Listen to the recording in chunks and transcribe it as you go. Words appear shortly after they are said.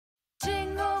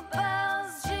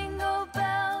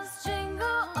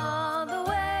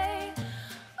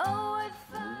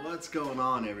going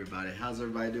on, everybody? How's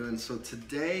everybody doing? So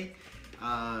today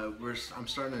I'm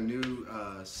starting a new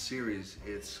series.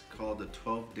 It's called the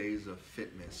 12 Days of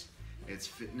Fitmas. It's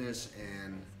fitness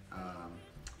and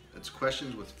it's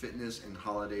questions with fitness and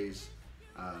holidays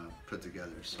put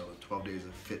together. So 12 Days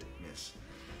of Fitmas.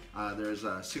 There's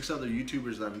 6 other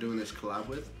YouTubers that I'm doing this collab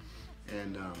with,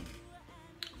 and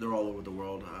they're all over the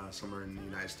world. Some are in the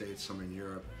United States, some are in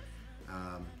Europe.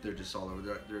 They're just all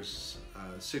over. There's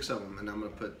 6 of them, and I'm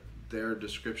going to put their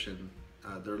description,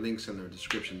 their links in their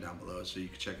description down below, so you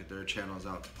can check it. Their channels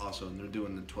out also, and they're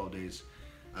doing the 12 Days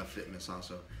of Fitmas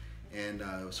also. And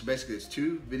so basically, it's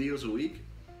 2 videos a week.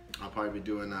 I'll probably be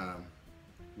doing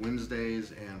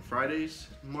Wednesdays and Fridays,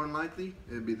 more than likely.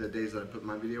 It'll be the days that I put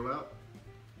my video out.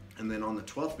 And then on the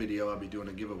 12th video, I'll be doing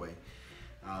a giveaway.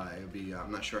 It'll be,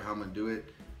 I'm not sure how I'm going to do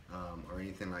it. Or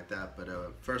anything like that, but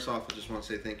first off, I just want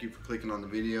to say thank you for clicking on the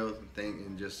video,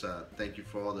 and just thank you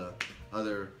for all the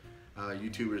other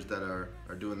YouTubers that are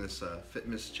doing this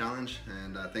Fitmas challenge,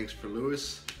 and thanks for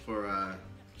Lewis for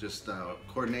just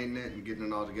coordinating it and getting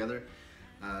it all together.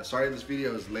 Sorry this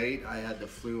video is late. I had the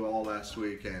flu all last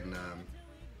week, and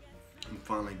I'm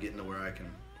finally getting to where I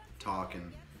can talk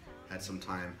and had some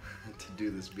time to do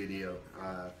this video.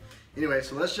 Anyway,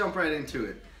 so let's jump right into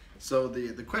it. So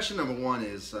the question number 1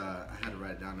 is, I had to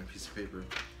write it down on a piece of paper.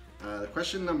 The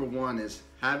question number 1 is,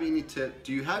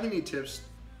 do you have any tips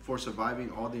for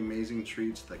surviving all the amazing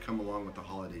treats that come along with the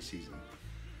holiday season?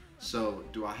 So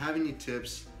do I have any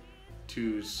tips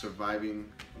to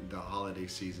surviving the holiday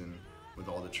season with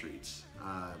all the treats?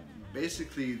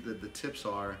 Basically the tips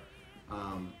are,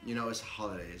 you know, it's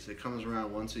holidays. It comes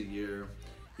around once a year.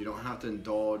 You don't have to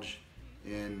indulge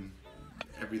in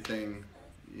everything,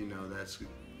 you know, that's,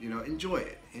 you know, enjoy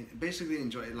it. And basically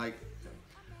enjoy it. Like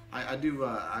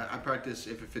I practice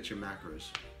if it fits your macros.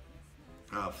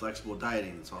 Flexible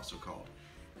dieting, it's also called.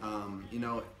 You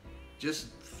know, just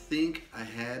think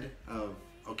ahead of,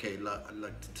 okay, look,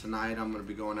 tonight I'm gonna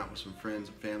be going out with some friends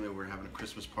and family. We're having a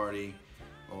Christmas party,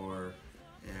 or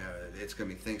it's gonna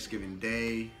be Thanksgiving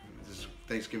Day.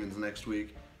 Thanksgiving's next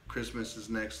week. Christmas is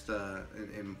next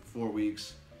in 4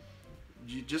 weeks.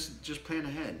 You just plan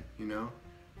ahead, you know,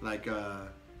 like.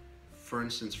 For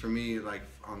instance, for me, like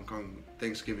on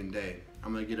Thanksgiving Day,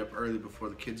 I'm gonna get up early before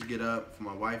the kids get up,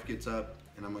 before my wife gets up,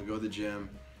 and I'm gonna go to the gym,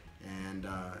 and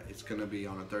it's gonna be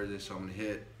on a Thursday, so I'm gonna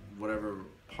hit whatever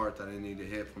part that I need to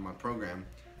hit for my program.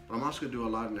 But I'm also gonna do a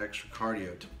lot of extra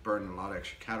cardio to burn a lot of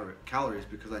extra calories,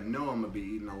 because I know I'm gonna be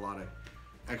eating a lot of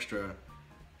extra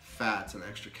fats and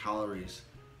extra calories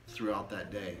throughout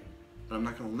that day. But I'm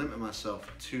not gonna limit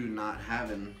myself to not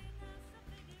having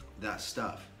that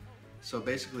stuff. So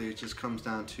basically it just comes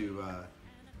down to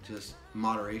just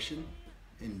moderation.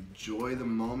 Enjoy the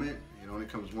moment. It only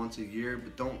comes once a year,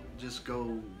 but don't just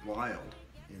go wild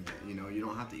in it. You know, you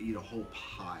don't have to eat a whole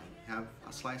pie. Have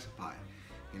a slice of pie.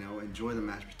 You know, enjoy the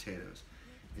mashed potatoes.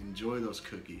 Enjoy those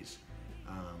cookies.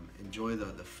 Enjoy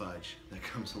the fudge that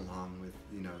comes along with,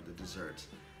 you know, the desserts.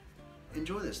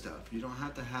 Enjoy this stuff. You don't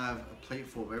have to have a plate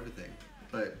full of everything,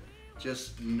 but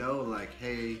just know, like,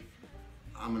 hey,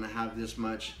 I'm gonna have this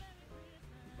much.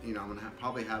 You know, I'm gonna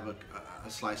probably have a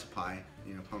slice of pie,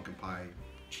 you know, pumpkin pie,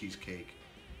 cheesecake,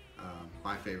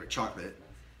 my favorite, chocolate.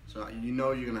 So you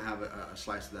know you're gonna have a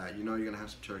slice of that. You know you're gonna have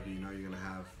some turkey. You know you're gonna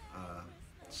have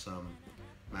some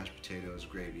mashed potatoes,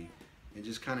 gravy, and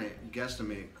just kind of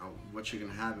guesstimate what you're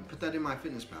gonna have and put that in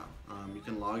MyFitnessPal. You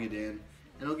can log it in,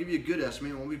 and it'll give you a good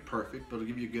estimate. It won't be perfect, but it'll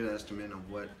give you a good estimate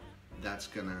of what that's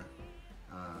gonna,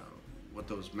 what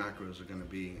those macros are gonna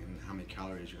be, and how many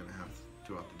calories you're gonna have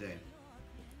throughout the day.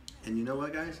 And you know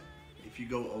what, guys? If you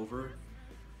go over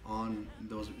on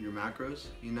your macros,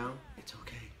 you know, it's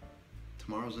okay.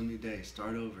 Tomorrow's a new day.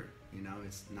 Start over. You know,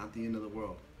 it's not the end of the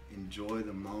world. Enjoy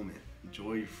the moment.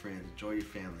 Enjoy your friends. Enjoy your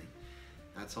family.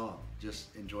 That's all.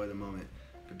 Just enjoy the moment,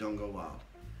 but don't go wild.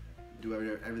 Do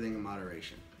everything in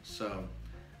moderation. So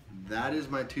that is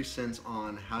my 2 cents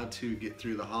on how to get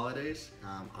through the holidays.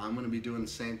 I'm going to be doing the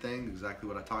same thing, exactly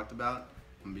what I talked about.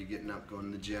 I'm going to be getting up,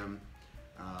 going to the gym.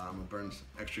 I'm gonna burn some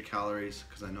extra calories,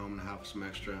 because I know I'm gonna have some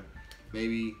extra.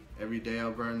 Maybe every day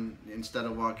I'll burn, instead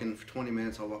of walking for 20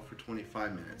 minutes, I'll walk for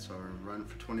 25 minutes, or run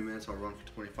for 20 minutes, I'll run for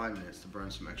 25 minutes to burn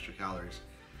some extra calories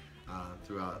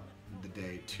throughout the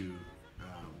day, to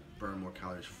burn more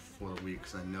calories for the week,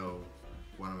 because I know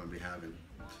what I'm gonna be having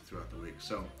throughout the week.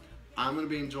 So I'm gonna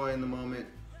be enjoying the moment.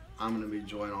 I'm gonna be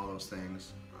enjoying all those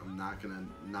things. I'm not gonna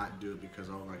not do it because,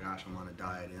 oh my gosh, I'm on a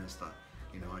diet and stuff.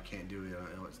 You know, I can't do it.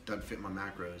 It doesn't fit my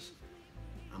macros.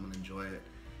 I'm gonna enjoy it.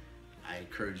 I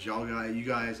encourage you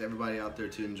guys, everybody out there,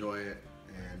 to enjoy it,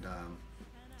 and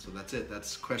So that's it.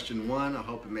 That's question 1. I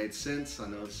hope it made sense. I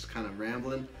know it's kind of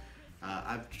rambling.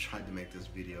 I've tried to make this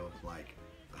video like,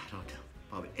 I don't know,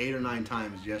 probably 8 or 9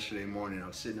 times yesterday morning. I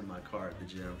was sitting in my car at the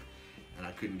gym and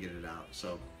I couldn't get it out.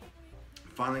 So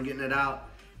finally getting it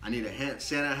out. I need a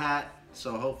Santa hat,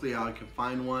 so hopefully I can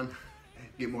find one,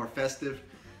 get more festive.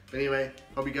 But anyway,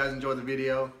 hope you guys enjoyed the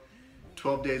video.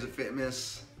 12 days of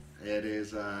Fitmas. It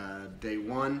is day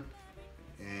 1,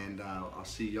 and I'll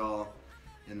see y'all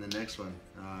in the next one,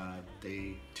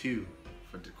 day 2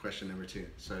 for question number 2.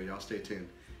 So y'all stay tuned.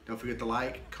 Don't forget to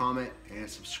like, comment, and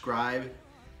subscribe.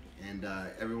 And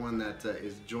everyone that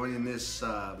is joining this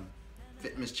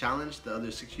Fitmas challenge, the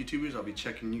other 6 YouTubers, I'll be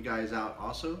checking you guys out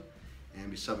also, and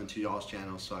be subbing to y'all's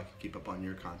channels so I can keep up on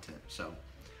your content. So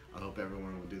I hope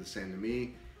everyone will do the same to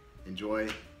me. Enjoy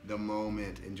the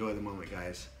moment. Enjoy the moment,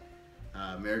 guys.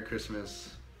 Merry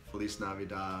Christmas. Feliz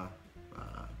Navidad.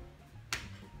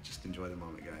 Just enjoy the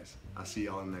moment, guys. I'll see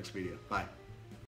y'all in the next video. Bye.